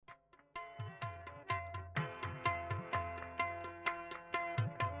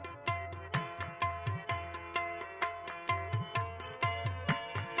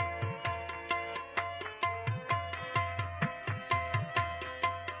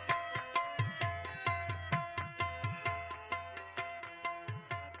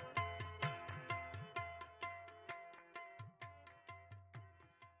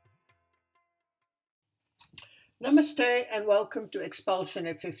Namaste and welcome to Expulsion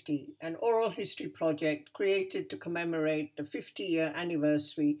at 50, an oral history project created to commemorate the 50-year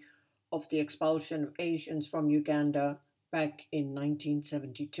anniversary of the expulsion of Asians from Uganda back in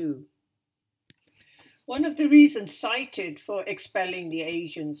 1972. One of the reasons cited for expelling the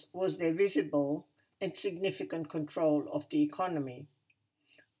Asians was their visible and significant control of the economy,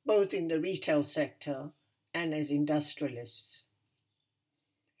 both in the retail sector and as industrialists.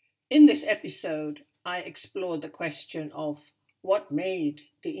 In this episode, I explore the question of what made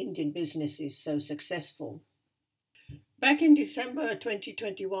the Indian businesses so successful. Back in December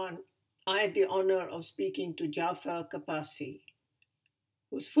 2021, I had the honor of speaking to Jafar Kapasi,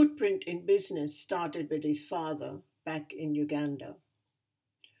 whose footprint in business started with his father back in Uganda.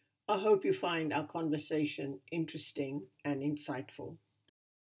 I hope you find our conversation interesting and insightful.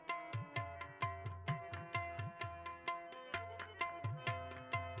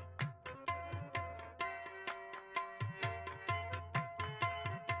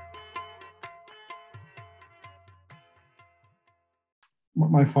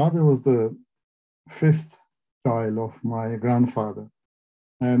 My father was the fifth child of my grandfather,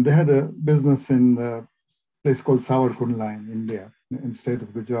 and they had a business in a place called Savarkundla in India, in state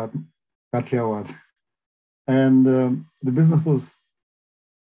of Gujarat, Kathiawad. And the business was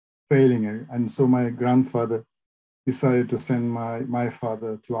failing, and so my grandfather decided to send my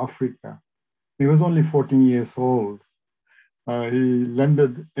father to Africa. He was only 14 years old. He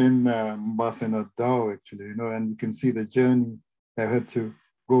landed in Mombasa in a dhow, actually, and you can see the journey they had to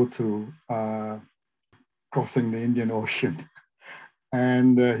go through crossing the Indian Ocean.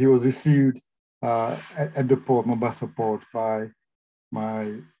 And he was received at the port, Mombasa port, by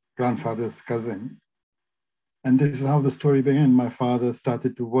my grandfather's cousin. And this is how the story began. My father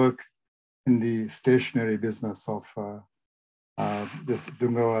started to work in the stationery business of this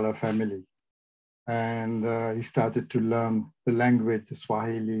Dungawala family. And he started to learn the language, the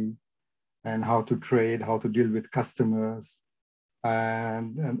Swahili, and how to trade, how to deal with customers.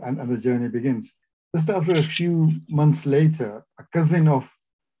 And the journey begins. Just after a few months later, a cousin of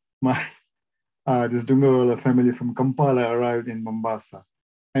my this Dungawala family from Kampala arrived in Mombasa,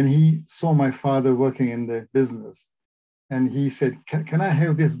 and he saw my father working in the business, and he said, "Can I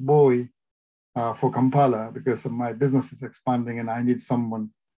have this boy for Kampala because my business is expanding and I need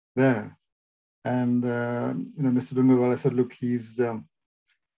someone there?" And Mr. Dungawala said, "Look, he's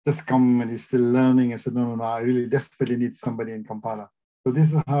just come and he's still learning." I said, "No, I really desperately need somebody in Kampala." So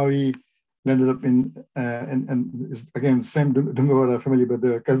this is how he ended up in, and again, same Dungawala family, but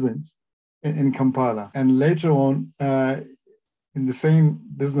they're cousins in Kampala. And later on, in the same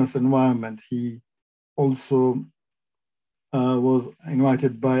business environment, he also was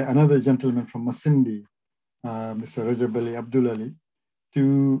invited by another gentleman from Masindi, Mr. Rajab Ali Abdul Ali,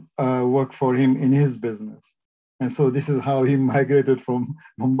 to work for him in his business. And so this is how he migrated from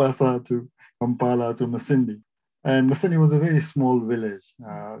Mombasa to Kampala to Masindi. And Masindi was a very small village,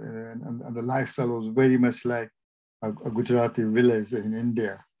 and the lifestyle was very much like a Gujarati village in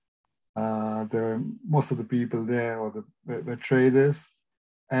India. Most of the people there were traders.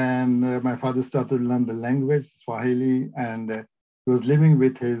 And my father started to learn the language, Swahili, and he was living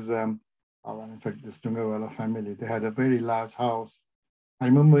with his, in fact, this Dungawala family. They had a very large house. I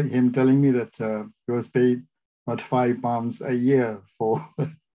remember him telling me that he was paid about £5 a year for,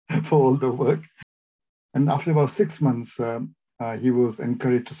 for all the work. And after about 6 months, he was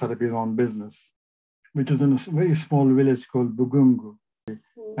encouraged to set up his own business, which was in a very small village called Bugungu.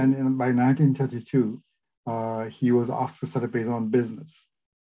 And by 1932, he was asked to set up his own business.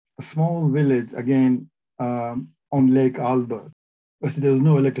 A small village, again, on Lake Albert. There was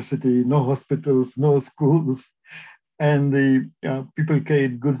no electricity, no hospitals, no schools. And the people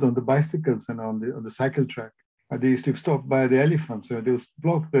carried goods on the bicycles and on the cycle track. They used to stop by the elephants. They would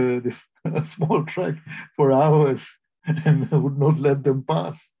block this small track for hours and would not let them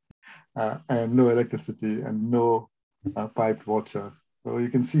pass. And no electricity and no piped water. So you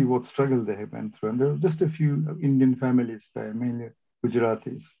can see what struggle they have went through. And there were just a few Indian families there, mainly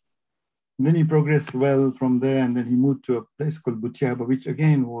Gujaratis. And then he progressed well from there, and then he moved to a place called Butiaba, which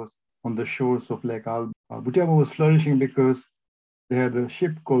again was on the shores of Lake Albert. Butiaba was flourishing because they had a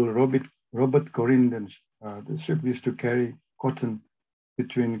ship called Robert Corrinden. The ship used to carry cotton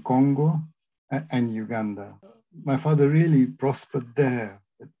between Congo and Uganda. My father really prospered there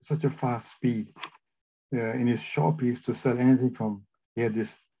at such a fast speed. In his shop, he used to sell anything from, he had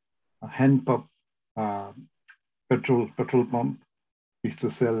this hand pump, petrol pump. He used to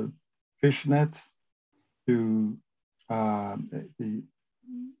sell fish nets to the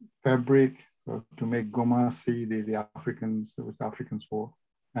fabric to make gomasi, the Africans, which Africans wore.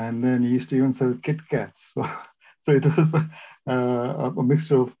 And then he used to even sell Kit Kats. So So it was a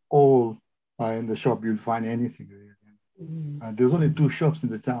mixture of all in the shop. You'll find anything really. There's only two shops in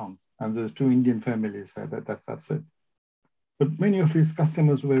the town, and there's two Indian families. That's it. But many of his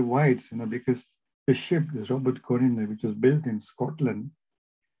customers were whites, because the ship, the Robert Corrinder, which was built in Scotland,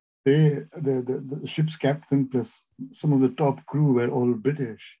 the ship's captain plus some of the top crew were all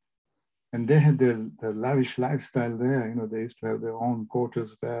British. And they had their lavish lifestyle there. They used to have their own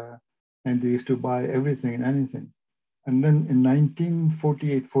quarters there, and they used to buy everything and anything. And then in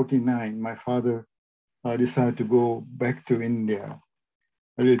 1948-49, my father decided to go back to India,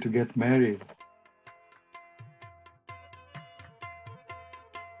 really to get married.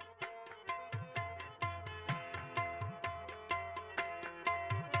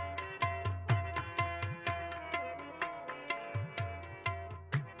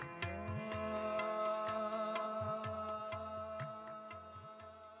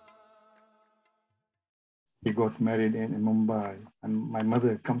 He got married in Mumbai, and my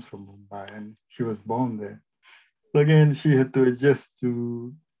mother comes from Mumbai, and she was born there. So again, she had to adjust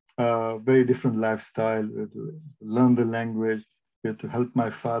to a very different lifestyle, to learn the language, we had to help my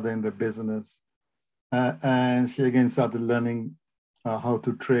father in the business. And she again started learning how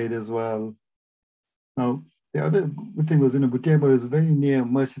to trade as well. Now, the other good thing was, Butiaba is very near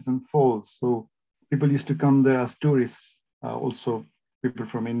Murchison Falls. So people used to come there as tourists, also people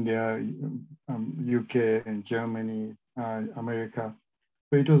from India, UK and Germany, America.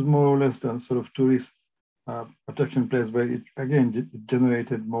 So it was more or less a sort of tourist attraction place where it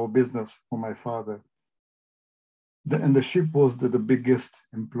generated more business for my father. And the ship was the biggest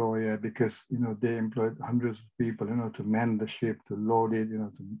employer because, they employed hundreds of people, to man the ship, to load it,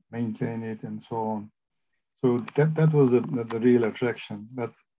 to maintain it and so on. So that was the real attraction.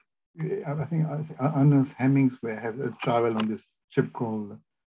 But I think Ernest Hemingway had traveled on this ship called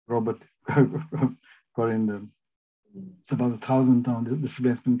Robert Corrinder. It's about 1,000 ton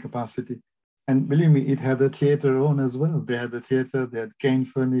displacement capacity. And believe me, it had a theater on as well. They had the theater, they had cane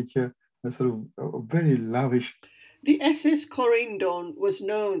furniture, a sort of a very lavish. The SS Corindon was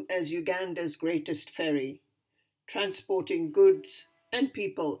known as Uganda's greatest ferry, transporting goods and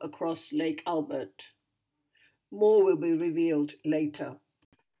people across Lake Albert. More will be revealed later.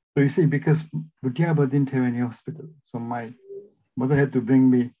 So you see, because Butiaba didn't have any hospital, so my mother had to bring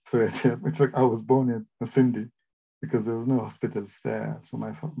me. So in fact, I was born in Masindi because there was no hospitals there. So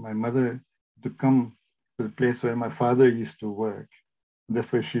my mother to come to the place where my father used to work.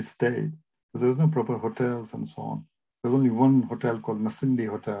 That's where she stayed because there was no proper hotels and so on. There was only one hotel called Masindi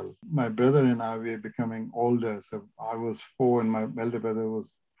Hotel. My brother and I were becoming older. So I was 4 and my elder brother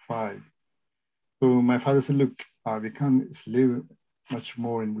was 5. So my father said, look, we can't live much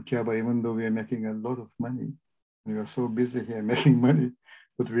more in Butiaba, even though we are making a lot of money. We are so busy here making money,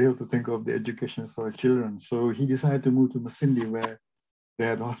 but we have to think of the education for our children. So he decided to move to Masindi, where they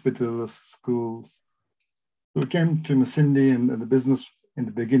had hospitals, schools. So we came to Masindi, and the business in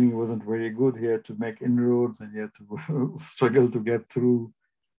the beginning wasn't very good. He had to make inroads, and he had to struggle to get through.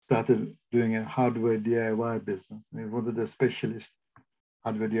 Started doing a hardware DIY business. And he wanted a specialist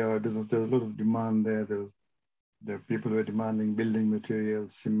hardware DIY business. There was a lot of demand there. The people were demanding building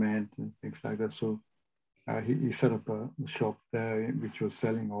materials, cement, and things like that. So he set up a shop there which was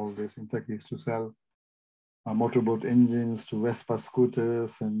selling all this. In fact, he used to sell motorboat engines to Vespa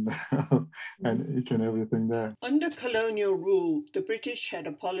scooters and and each and everything there. Under colonial rule, the British had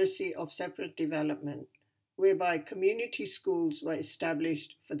a policy of separate development, whereby community schools were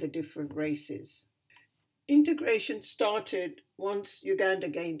established for the different races. Integration started once Uganda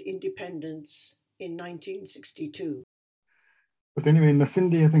gained independence in 1962. But anyway, in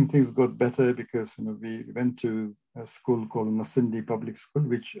Masindi, I think things got better because we went to a school called Masindi Public School,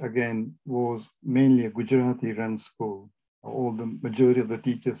 which again was mainly a Gujarati-run school. All the majority of the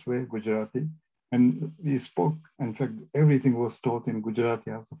teachers were Gujarati, and we spoke. In fact, everything was taught in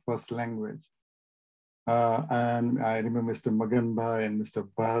Gujarati as the first language. And I remember Mr. Maganbhai and Mr.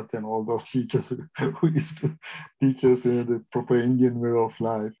 Bhatt and all those teachers who used to teach us the proper Indian way of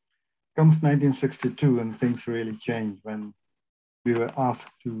life. Comes 1962, and things really changed when we were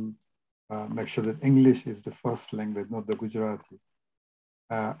asked to make sure that English is the first language, not the Gujarati.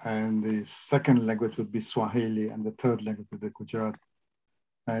 And the second language would be Swahili, and the third language would be Gujarati.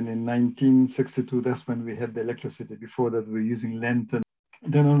 And in 1962, that's when we had the electricity. Before that, we were using lantern.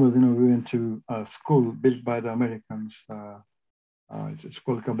 Then onwards, we went to a school built by the Americans. It's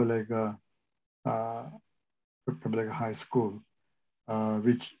called Kabalega High School,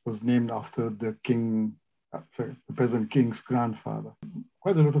 which was named after the king, the present king's grandfather.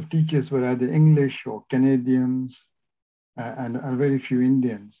 Quite a lot of teachers were either English or Canadians, and very few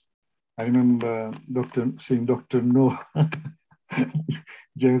Indians. I remember seeing Dr. No,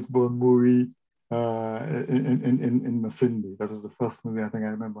 James Bond movie in Masindi. That was the first movie I think I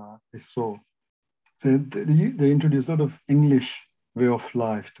remember I saw. So they introduced a lot of English way of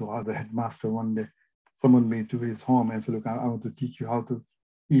life to other headmaster. One day, summoned me to his home and said, "Look, I want to teach you how to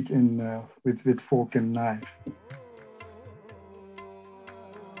eat with fork and knife."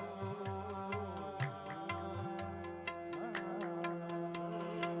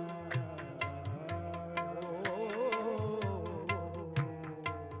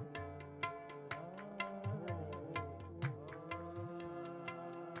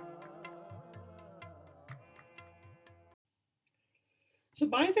 So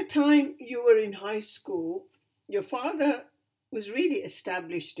by the time you were in high school, your father was really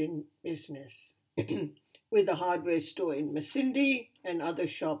established in business with a hardware store in Masindi and other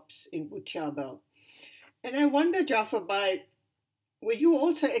shops in Butiaba. And I wonder, Jafar Bhai, were you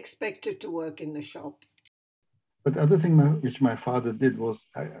also expected to work in the shop? But the other thing which my father did was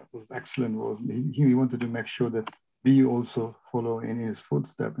excellent. Was he wanted to make sure that we also follow in his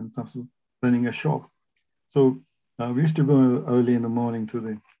footsteps in terms of running a shop. So we used to go early in the morning to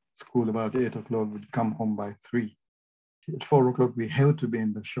the school about 8 o'clock. We'd come home by 3. At 4 o'clock, we had to be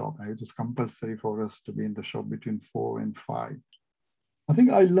in the shop. It was compulsory for us to be in the shop between 4 and 5. I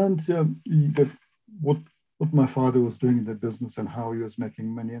think I learned that what my father was doing in the business and how he was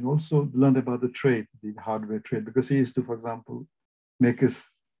making money, and also learned about the trade, the hardware trade, because he used to, for example, make us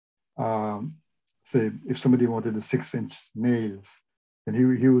say if somebody wanted a 6-inch nails, then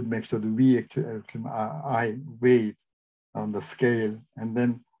he would make sure that I weigh it on the scale, and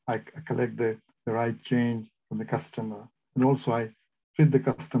then I collect the right change from the customer, and also I treat the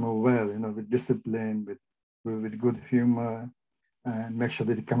customer well, with discipline, with good humor, and make sure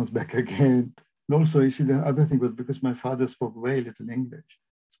that he comes back again. And also, you see, the other thing was because my father spoke very little English,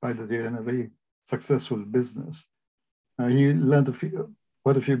 despite that he ran a very successful business. He learned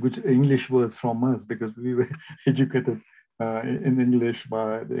quite a few good English words from us because we were educated in English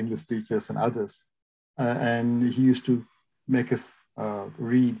by the English teachers and others. And he used to make us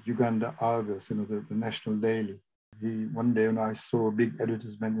read Uganda Argus, the national daily. One day when I saw a big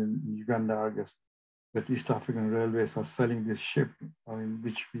advertisement in Uganda Argus that East African Railways are selling this ship, in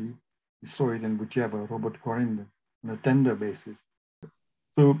which we saw it in Butiaba, Robert Corrinden, on a tender basis.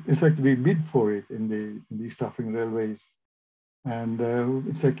 So in fact, we bid for it in the East African Railways. And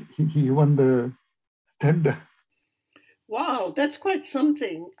in fact, he won the tender. Wow, that's quite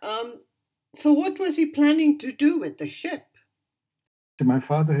something. So what was he planning to do with the ship? So my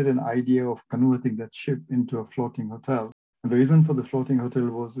father had an idea of converting that ship into a floating hotel. And the reason for the floating hotel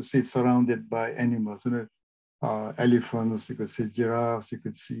was to see surrounded by animals, elephants, you could see giraffes, you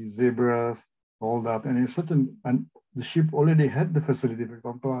could see zebras, all that. And the ship already had the facility, for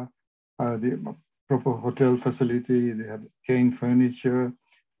example, the proper hotel facility, they had cane furniture,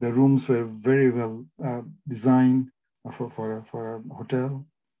 the rooms were very well designed for a hotel.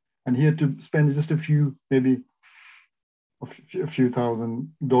 And he had to spend just a few, maybe a few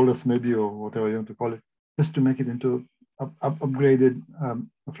 $1,000 maybe, or whatever you want to call it, just to make it into upgraded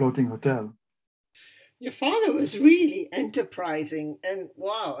a floating hotel. Your father was really enterprising and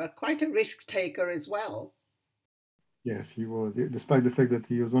wow, quite a risk taker as well. Yes, he was, despite the fact that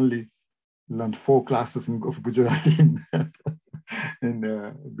he was only learned 4 classes of Gujarati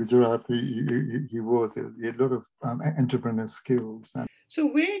in Gujarati. He had a lot of entrepreneur skills. So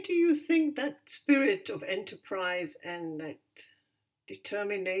where do you think that spirit of enterprise and that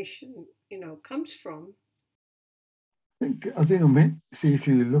determination, comes from? I think, as you know, see, if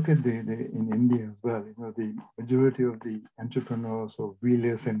you look at in India as well, the majority of the entrepreneurs or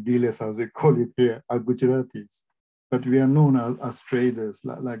wheelers and dealers, as we call it here, are Gujaratis. But we are known as traders,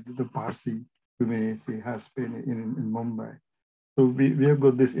 like the Parsi community has been in Mumbai. So we have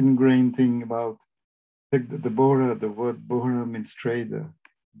got this ingrained thing about the Bohra, the word Bohra means trader,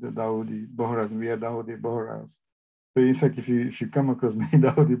 the Dawoodi Bohras, we are Dawoodi Bohras. So in fact, if you come across many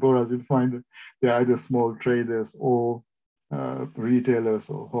Dawoodi Bohras, you'll find that they're either small traders or retailers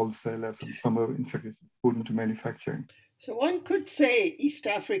or wholesalers, and some are in fact put into manufacturing. So one could say East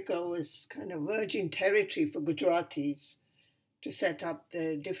Africa was kind of virgin territory for Gujaratis to set up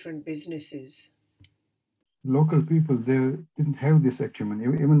their different businesses. Local people, they didn't have this acumen.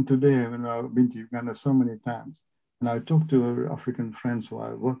 Even today, when I've been to Uganda so many times, and I talk to our African friends who I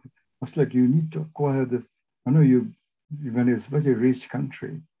work with, I was like, you need to acquire this. I know Uganda is such a rich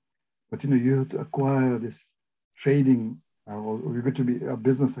country, but you have to acquire this trading, or you got to be a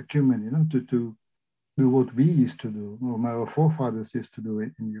business acumen, to do what we used to do, or my forefathers used to do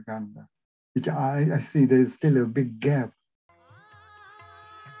it in Uganda, which I see there's still a big gap.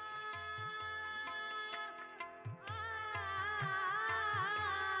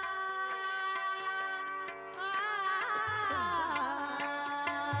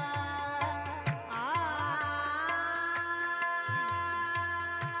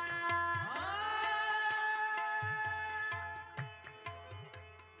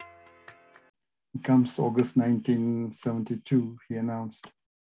 comes August 1972, he announced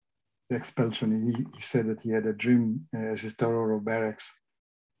the expulsion. He said that he had a dream as his Tororo barracks,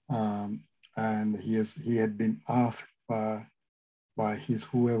 and he had been asked by his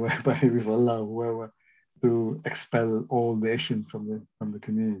whoever, by his Allah, whoever, to expel all the Asians from the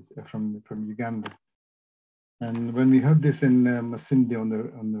community, from Uganda. And when we heard this in Masindi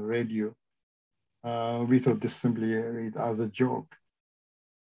on the radio, we thought this simply as a joke.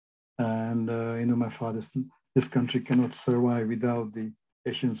 And my father said, this country cannot survive without the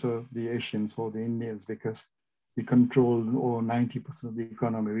Asians or the Indians, because we control over 90% of the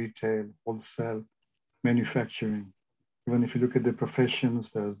economy: retail, wholesale, manufacturing. Even if you look at the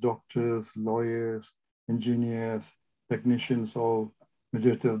professions, there's doctors, lawyers, engineers, technicians, all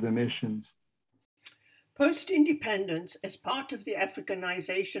majority of them Asians. Post-independence, as part of the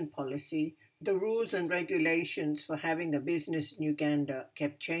Africanization policy, the rules and regulations for having a business in Uganda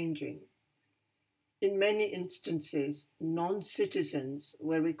kept changing. In many instances, non-citizens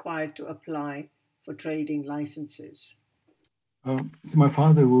were required to apply for trading licenses. So my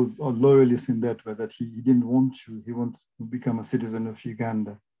father was a loyalist in that way, that he didn't want to. He wanted to become a citizen of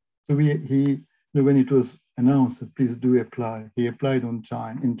Uganda. So when it was announced that please do apply, he applied in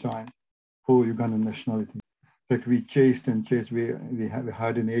time for Ugandan nationality. In fact, we chased. We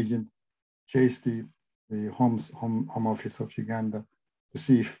hired an agent, chased the home office of Uganda to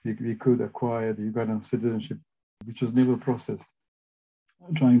see if we could acquire the Ugandan citizenship, which was never processed.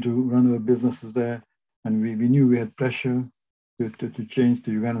 Trying to run our businesses there, and we knew we had pressure to change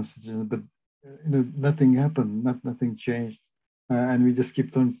to Ugandan citizen, but nothing happened, nothing changed, and we just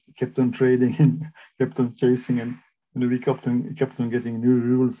kept on trading and kept on chasing, and we kept on getting new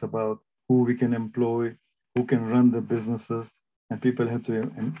rules about who we can employ, who can run the businesses, and people had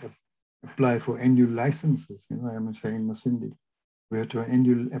to apply for annual licenses. I'm saying Masindi, we had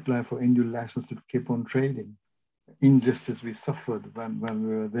to apply for annual license to keep on trading. Injustice we suffered when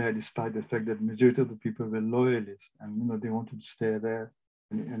we were there, despite the fact that majority of the people were loyalists, and they wanted to stay there.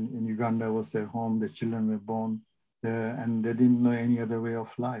 And in Uganda was their home, their children were born there, and they didn't know any other way of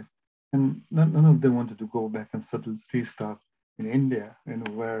life. And none of them wanted to go back and restart in India,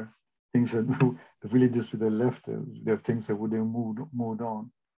 where things are, the villages where they left, there are things that would have moved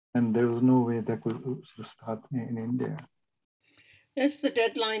on. And there was no way they could start in India. As the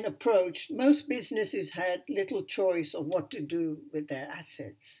deadline approached, most businesses had little choice of what to do with their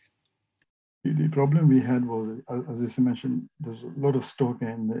assets. The problem we had was, as you mentioned, there's a lot of stock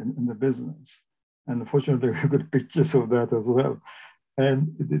in the business. And unfortunately, we got pictures of that as well.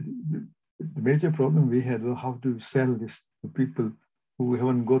 And the major problem we had was how to sell this to people who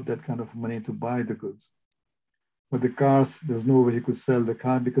haven't got that kind of money to buy the goods. But the cars, there's no way you could sell the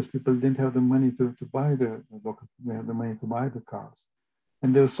car because people didn't have the money to buy they had the money to buy the cars.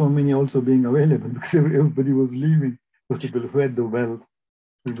 And there were so many also being available because everybody was leaving. Those people who had the wealth,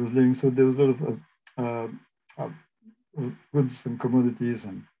 who was leaving. So there was a lot of goods and commodities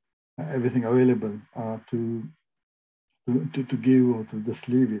and everything available to give or to just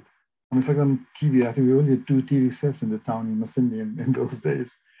leave it. In fact, on TV, I think we only had 2 TV sets in the town in Masindi in those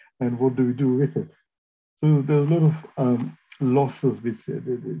days. And what do we do with it? So there was a lot of losses which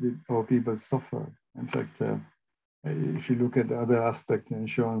our people suffered. In fact, if you look at the other aspects,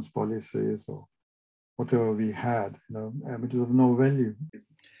 insurance policies or whatever we had, it was of no value.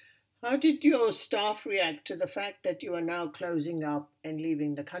 How did your staff react to the fact that you are now closing up and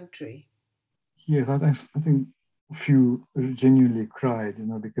leaving the country? Yes, I think a few genuinely cried,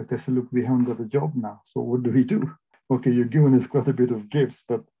 because they said, look, we haven't got a job now. So what do we do? Okay, you've given us quite a bit of gifts,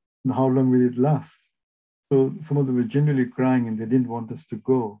 but how long will it last? So some of them were genuinely crying and they didn't want us to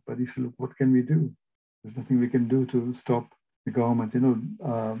go. But he said, look, what can we do? There's nothing we can do to stop the government,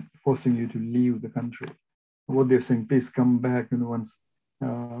 forcing you to leave the country. What they're saying, please come back, once,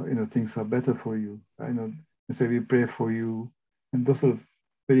 things are better for you. They say, we pray for you. And those are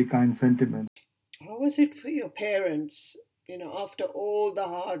very kind sentiments. How was it for your parents, after all the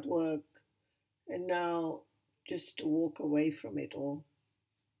hard work and now just to walk away from it all?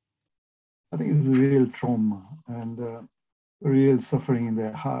 I think it's a real trauma and real suffering in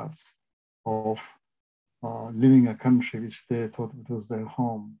their hearts of leaving a country which they thought it was their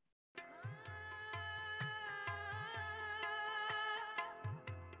home.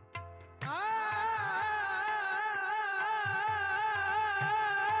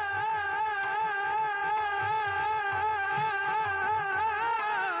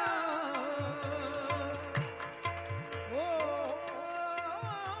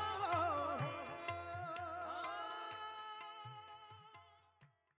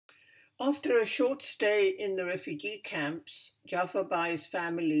 After a short stay in the refugee camps, Jafar Bai's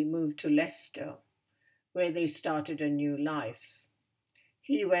family moved to Leicester. where they started a new life.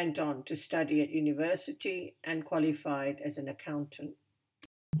 He went on to study at university and qualified as an accountant.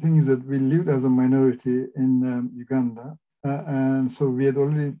 The thing is that we lived as a minority in Uganda, and so we had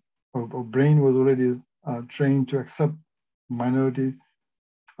already, our brain was already trained to accept minority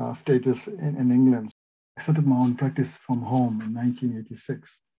status in England. I set up my own practice from home in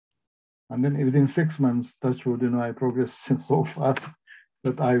 1986. And then within 6 months, touchwood, I progressed so fast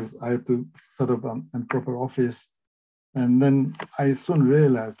that I had to set up a proper office. And then I soon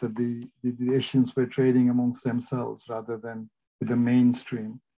realized that the Asians were trading amongst themselves rather than with the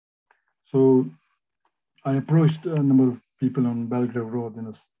mainstream. So I approached a number of people on Belgrave Road,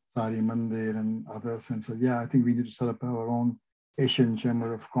 Sari Mandir and others, and said, yeah, I think we need to set up our own Asian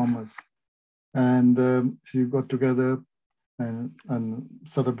Chamber of Commerce. And so we got together and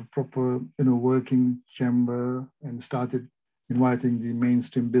set up a proper, working chamber and started inviting the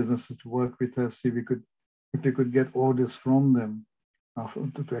mainstream businesses to work with us, see if we could get orders from them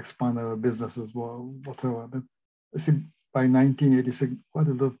to expand our businesses, whatever. But see, by 1986, quite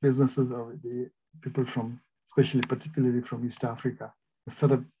a lot of businesses, the people particularly from East Africa,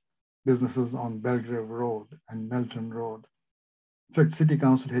 set up businesses on Belgrave Road and Melton Road. In fact, City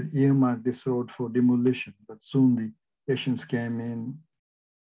Council had earmarked this road for demolition, but soon the Asians came in,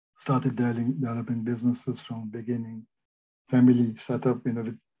 started developing businesses from the beginning. Family set up,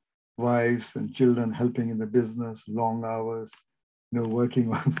 with wives and children helping in the business, long hours,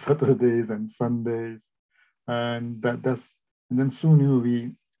 working on Saturdays and Sundays, and then soon,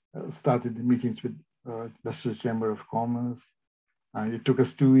 we started the meetings with Leicester Chamber of Commerce. It took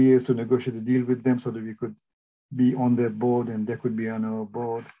us 2 years to negotiate a deal with them so that we could be on their board and they could be on our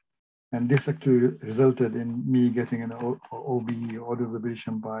board. And this actually resulted in me getting an OBE, Order of the British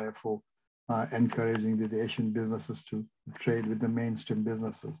Empire, for encouraging the Asian businesses to trade with the mainstream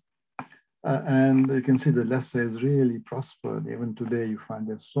businesses. And you can see that Leicester has really prospered. Even today, you find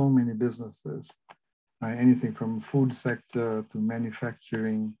there's so many businesses, anything from food sector to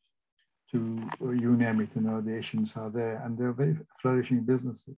manufacturing to you name it, the Asians are there, and they're very flourishing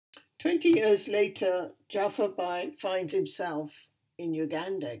businesses. 20 years later, Jafar Bai finds himself in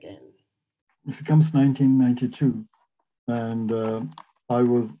Uganda again. It comes 1992, and I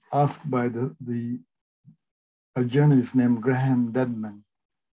was asked by a journalist named Graham Dedman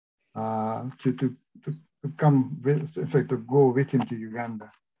to come with, in fact, to go with him to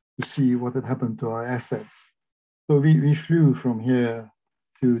Uganda to see what had happened to our assets. So we flew from here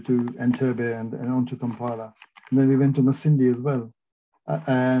to Entebbe and on to Kampala. And then we went to Masindi as well.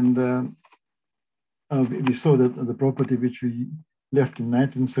 We saw that the property which we left in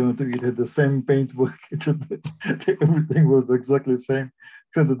 1972, it had the same paintwork. Everything was exactly the same,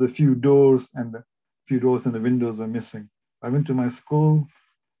 except that the few doors and the windows were missing. I went to my school,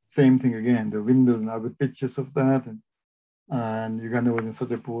 same thing again. The windows, and I have pictures of that, and Uganda was in such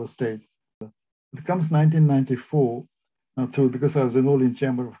a poor state. It comes 1994. Because I was enrolled in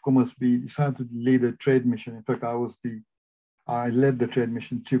Chamber of Commerce, we decided to lead a trade mission. In fact, I led the trade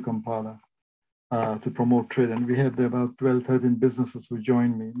mission to Kampala to promote trade. And we had about 12, 13 businesses who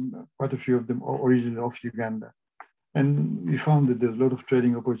joined me, quite a few of them originally off Uganda. And we found that there's a lot of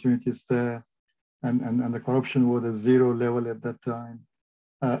trading opportunities there. And the corruption was at zero level at that time.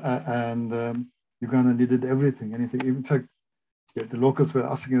 Uganda needed anything. In fact, the locals were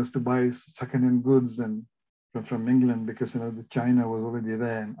asking us to buy second-hand goods and from England because the China was already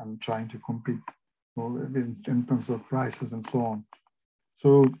there and trying to compete in terms of prices and so on.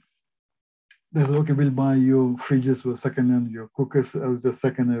 So they said, okay, we'll buy your fridges were second-hand, your cookers was the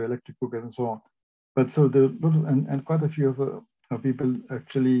second-hand electric cookers and so on. But so and quite a few of people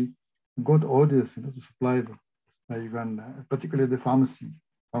actually got orders, to supply Uganda, particularly the pharmacies.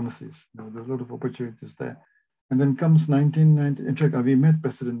 There's a lot of opportunities there. And then comes 1990. In fact, we met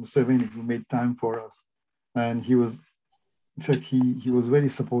President Museveni, who made time for us. And he was very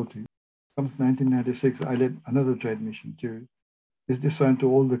supportive. Comes 1996, I led another trade mission too. This went to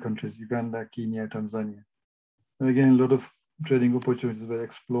all the countries, Uganda, Kenya, Tanzania. And again, a lot of trading opportunities were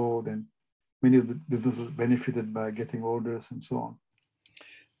explored and many of the businesses benefited by getting orders and so on.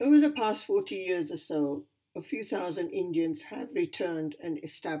 Over the past 40 years or so, a few thousand Indians have returned and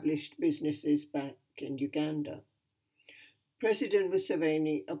established businesses back in Uganda. President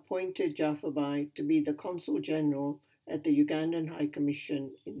Museveni appointed Jafar Bai to be the Consul General at the Ugandan High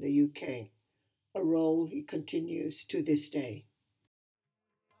Commission in the UK, a role he continues to this day.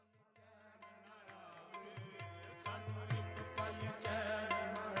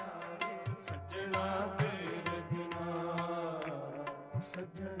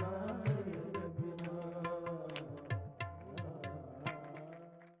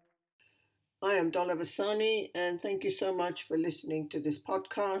 I am Donna Vasani, and thank you so much for listening to this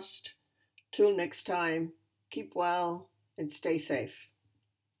podcast. Till next time, keep well and stay safe.